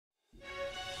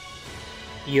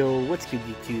Yo, what's good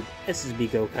YouTube? SSB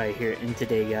Gokai here, and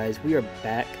today guys, we are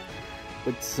back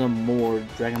with some more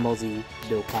Dragon Ball Z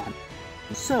Dokkan.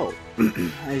 So,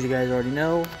 as you guys already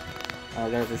know,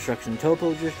 got Destruction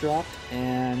Toppo just dropped,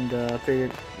 and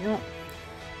figured, you know,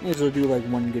 may as well do like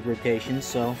one good rotation,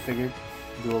 so figured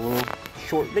do a little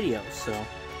short video. So,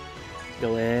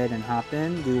 go ahead and hop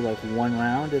in, do like one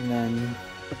round, and then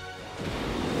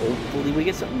hopefully we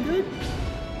get something good.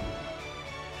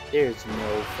 There's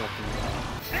no fucking way.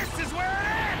 This is where it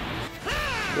ends!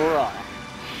 Hurrah!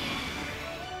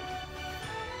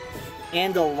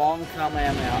 And a long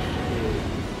Kamehameha.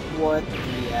 Dude, what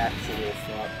the actual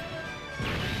fuck?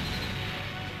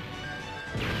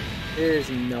 There's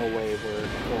no way we're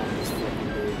pulling this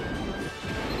fucking dude.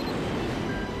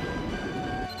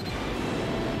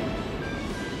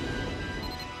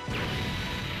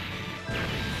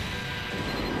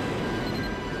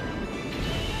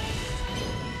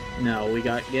 No, we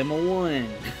got Gamma 1.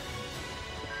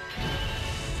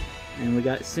 And we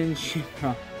got Senshin.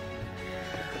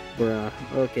 Bruh.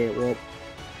 Okay, well,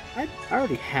 I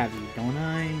already have you, don't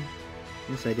I?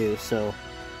 Yes, I do. So,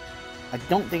 I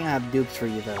don't think I have dupes for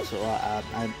you, though. So,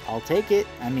 I'll take it.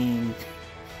 I mean,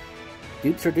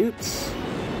 dupes are dupes.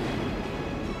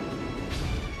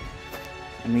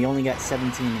 And we only got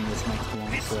 17 in this next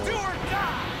one, so...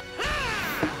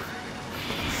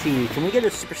 See, can we get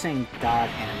a Super Saiyan God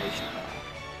animation?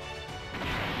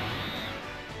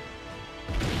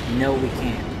 No, we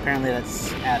can't. Apparently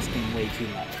that's asking way too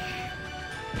much.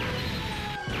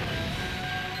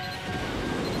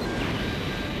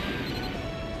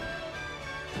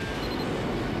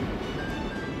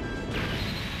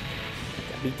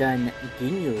 Kapitan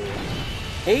Ginyu.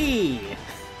 Hey!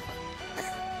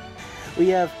 We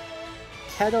have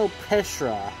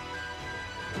Catapesra.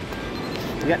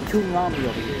 We got ToonRami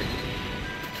over here.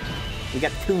 We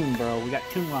got Toon, bro. We got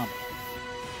ToonRami.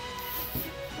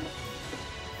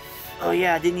 Oh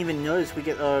yeah, I didn't even notice we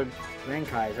get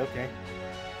Rankais. Okay.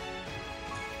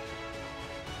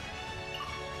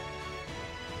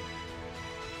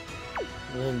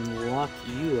 Then lock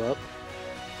you up.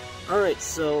 Alright,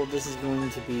 so this is going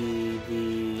to be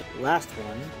the last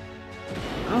one.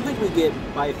 I don't think we get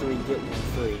buy 3, get 1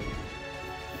 free.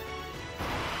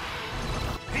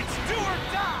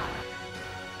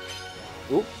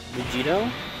 Oop, Vegito.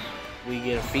 We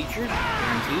get a featured,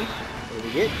 guaranteed. What do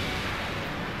we get?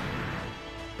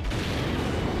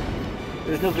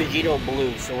 There's no Vegito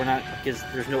blue, so we're not, because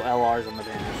there's no LRs on the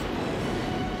banners.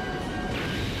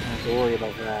 Don't have to worry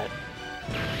about that.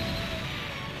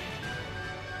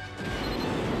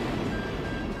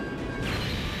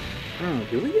 I don't know,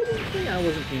 do we get anything? I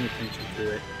wasn't paying attention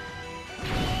to it.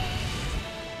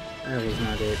 That was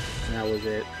not it. That was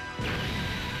it.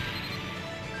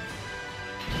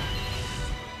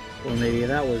 Or maybe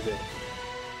that was it.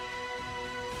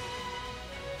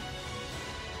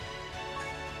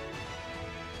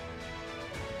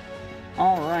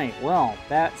 Alright, well,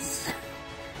 that's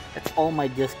all my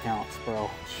discounts, bro.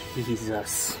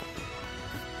 Jesus.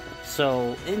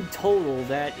 So, in total,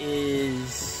 that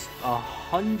is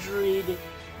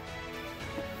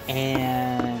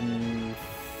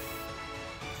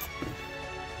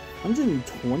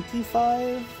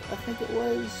 125, I think it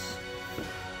was.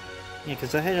 Yeah,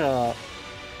 because I had a...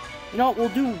 You know what, we'll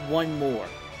do one more.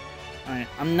 Alright,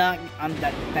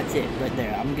 that's it, right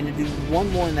there. I'm gonna do one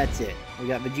more and that's it. We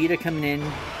got Vegeta coming in.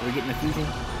 Are we getting a fusion?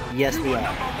 Yes, we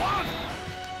are.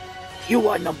 You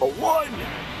are number one!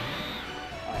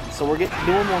 Alright, so we're doing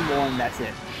one more and that's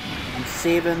it. I'm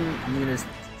gonna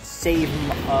save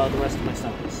the rest of my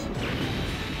stomachs.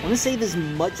 I'm gonna save as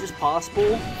much as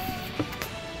possible.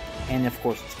 And of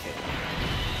course it's KO.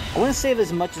 I want to save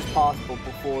as much as possible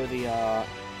before the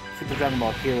Super Dragon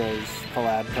Ball Heroes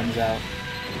collab comes out.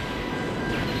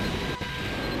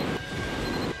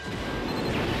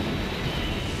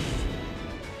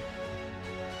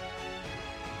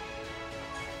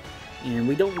 And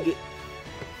we don't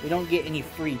get any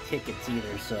free tickets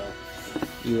either, so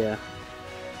yeah.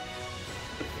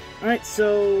 Alright,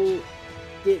 so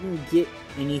didn't get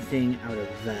anything out of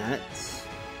that.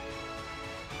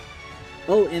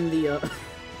 Oh, and the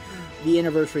the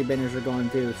anniversary banners are gone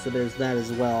too, so there's that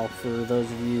as well for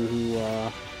those of you who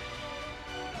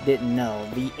didn't know.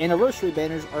 The anniversary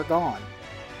banners are gone.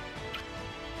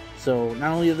 So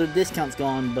not only are the discounts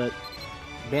gone, but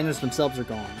banners themselves are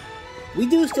gone. We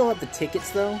do still have the tickets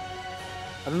though.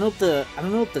 I don't know if the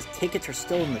tickets are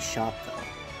still in the shop though.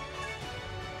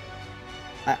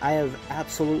 I have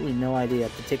absolutely no idea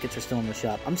if the tickets are still in the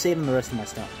shop. I'm saving the rest of my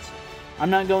stones. I'm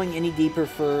not going any deeper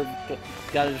for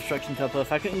God of Destruction Toppo.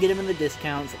 If I couldn't get him in the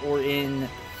discounts or in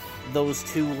those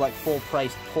two like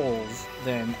full-priced pulls,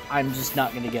 then I'm just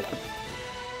not gonna get them.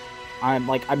 I'm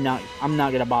not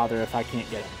gonna bother if I can't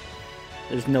get them.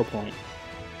 There's no point.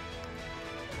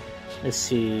 Let's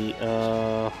see.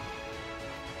 Yeah,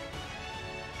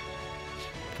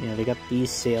 they got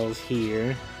these sales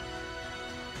here.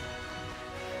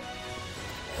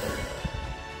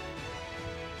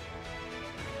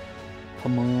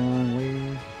 Come on,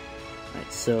 where?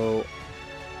 Alright, so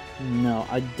no,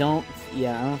 I don't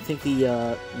think the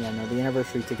the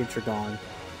anniversary tickets are gone.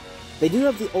 They do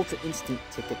have the Ultra Instant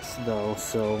tickets though,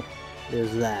 so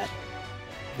there's that.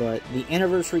 But the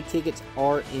anniversary tickets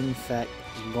are in fact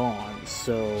gone.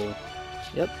 So,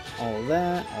 yep, all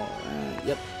that,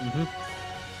 yep,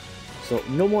 So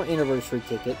no more anniversary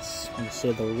tickets. I'm gonna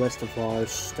save the rest of our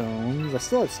stones. I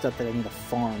still have stuff that I need to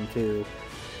farm too.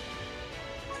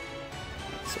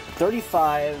 So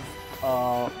 35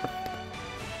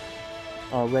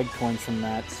 red coins from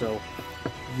that, so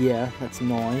yeah, that's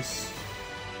nice.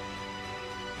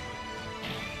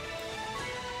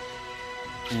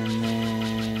 And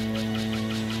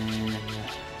then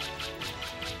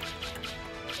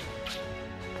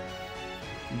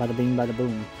bada bing bada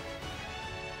boom.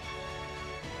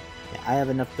 Yeah, I have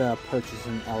enough to purchase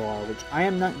an LR, which I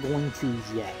am not going to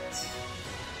yet.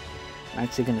 I'm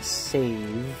actually gonna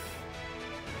save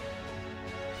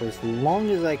for as long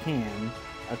as I can.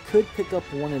 I could pick up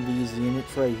one of these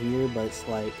units right here, but it's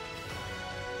like,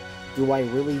 do I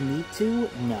really need to?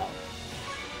 No.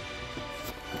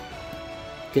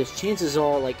 Because chances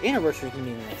are, like, anniversaries can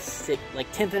be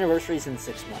like 10th anniversaries in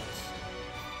 6 months.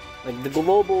 Like, the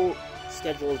global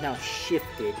schedule is now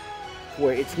shifted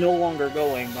where it's no longer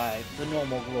going by the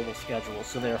normal global schedule,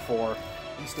 so therefore,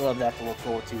 we still have that to look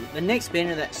forward to. The next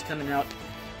banner that's coming out,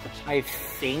 I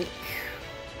think,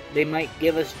 they might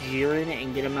give us Jiren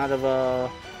and get him out of,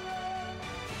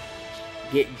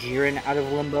 get Jiren out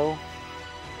of Limbo.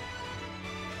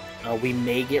 We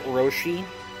may get Roshi.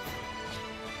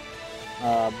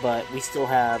 But we still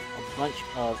have a bunch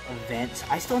of events.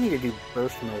 I still need to do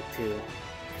burst mode too,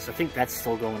 so I think that's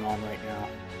still going on right now.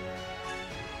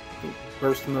 I think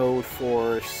burst mode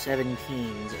for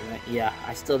 17s. Yeah,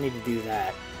 I still need to do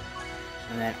that.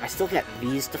 And then I still got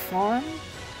these to farm.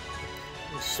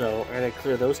 So I gotta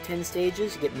clear those 10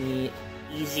 stages, get me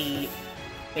easy,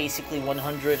 basically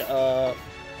 100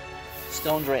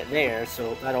 stones right there,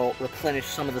 so that'll replenish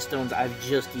some of the stones I've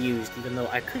just used, even though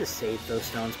I could have saved those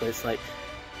stones, but it's like,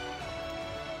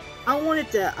 I wanted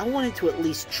to at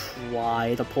least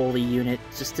try to pull the unit,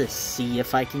 just to see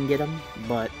if I can get them,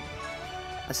 but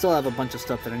I still have a bunch of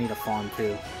stuff that I need to farm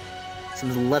too. Some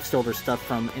of the leftover stuff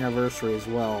from Anniversary as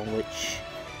well, which,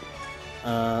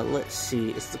 let's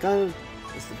see, is the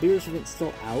Beerus event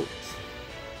still out?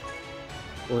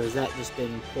 Or has that just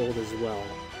been pulled as well?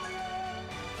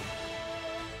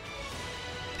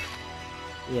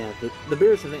 Yeah, the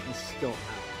Beerus event is still out.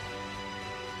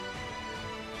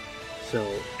 So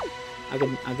I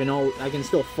can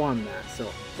still farm that, so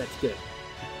that's good.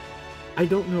 I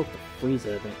don't know if the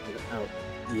Frieza event is out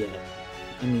yet.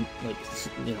 I mean, like,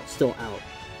 you know, still out.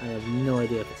 I have no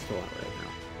idea if it's still out right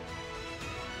now.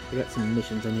 I got some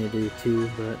missions I need to do too,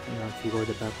 but I'm not too worried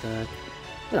about that.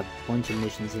 I got a bunch of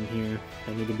missions in here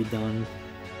that need to be done.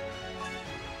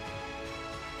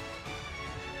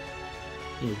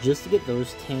 Yeah, just to get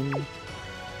those 10,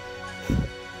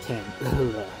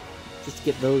 just to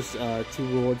get those 2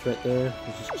 rewards right there,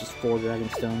 which is just 4 Dragon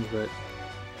Stones, but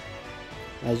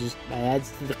that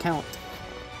adds to the count.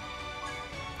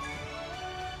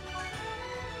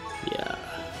 Yeah,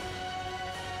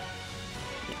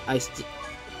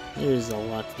 there's a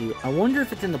lot to do. I wonder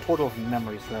if it's in the Portal of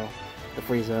Memories though, the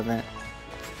Frieza event.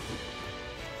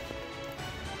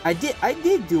 I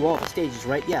did do all the stages,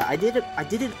 right? Yeah, I did it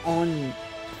on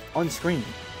screen.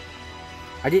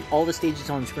 I did all the stages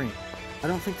on screen. I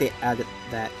don't think they added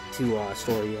that to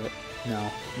story yet.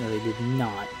 No, they did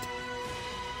not.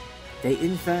 They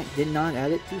in fact did not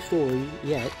add it to story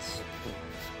yet.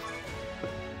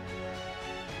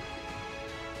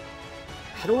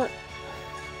 How do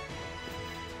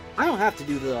I don't have to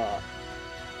do the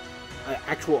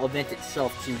actual event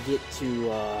itself to get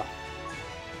to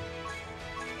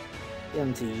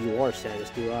into UR status,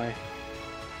 do I? I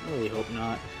really hope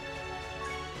not.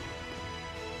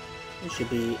 There should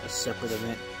be a separate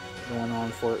event going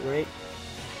on for it, right?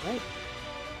 Right?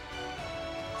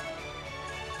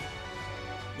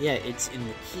 Yeah, it's in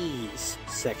the keys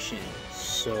section,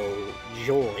 so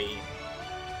joy.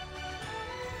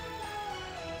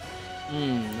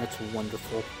 That's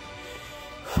wonderful.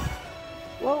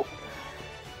 Well,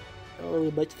 not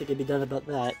really much that can be done about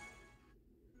that.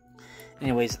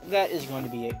 Anyways, that is going to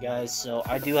be it, guys. So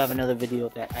I do have another video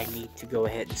that I need to go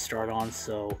ahead and start on.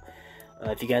 So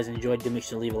if you guys enjoyed, do make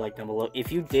sure to leave a like down below.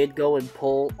 If you did go and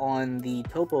pull on the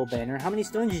Toppo banner, how many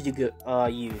stones did you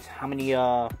use? How many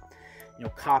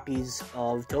copies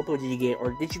of Toppo did you get,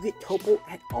 or did you get Toppo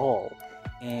at all?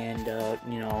 And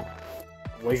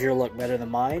was your luck better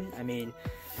than mine? I mean,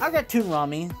 I got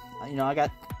ToonRami. I got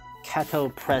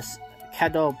Catapesra.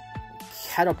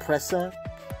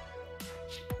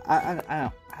 I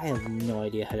have no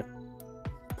idea how to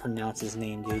pronounce his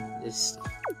name, dude. Let's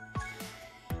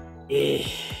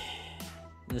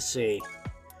see.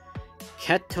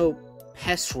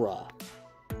 Catapesra.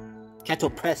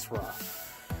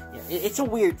 Yeah, it's a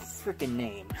weird freaking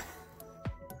name.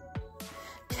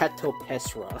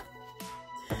 Catapesra.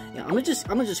 Yeah, I'm gonna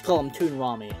just call him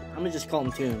ToonRami. I'm gonna just call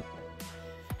him Toon.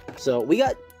 So we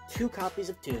got 2 copies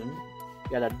of Toon.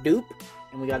 We got a dupe,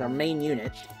 and we got our main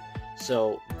unit.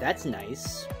 So that's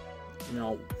nice.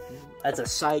 That's a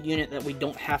side unit that we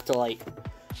don't have to like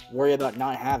worry about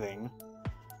not having.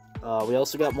 We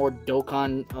also got more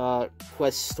Dokkan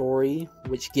quest story,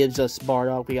 which gives us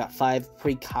Bardock. We got 5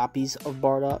 free copies of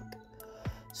Bardock.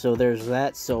 So there's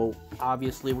that. So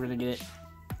obviously we're gonna get,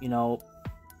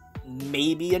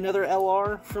 maybe another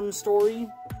LR from story.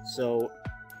 So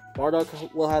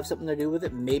Bardock will have something to do with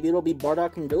it. Maybe it'll be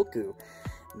Bardock and Goku.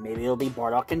 Maybe it'll be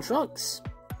Bardock and Trunks.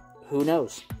 Who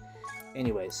knows?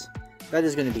 Anyways, that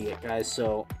is going to be it, guys.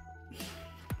 So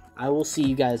I will see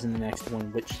you guys in the next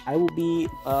one, which I will be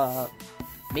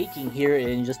making here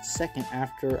in just a second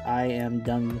after I am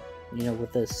done,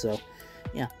 with this. So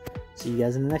yeah, see you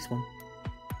guys in the next one.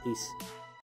 Peace.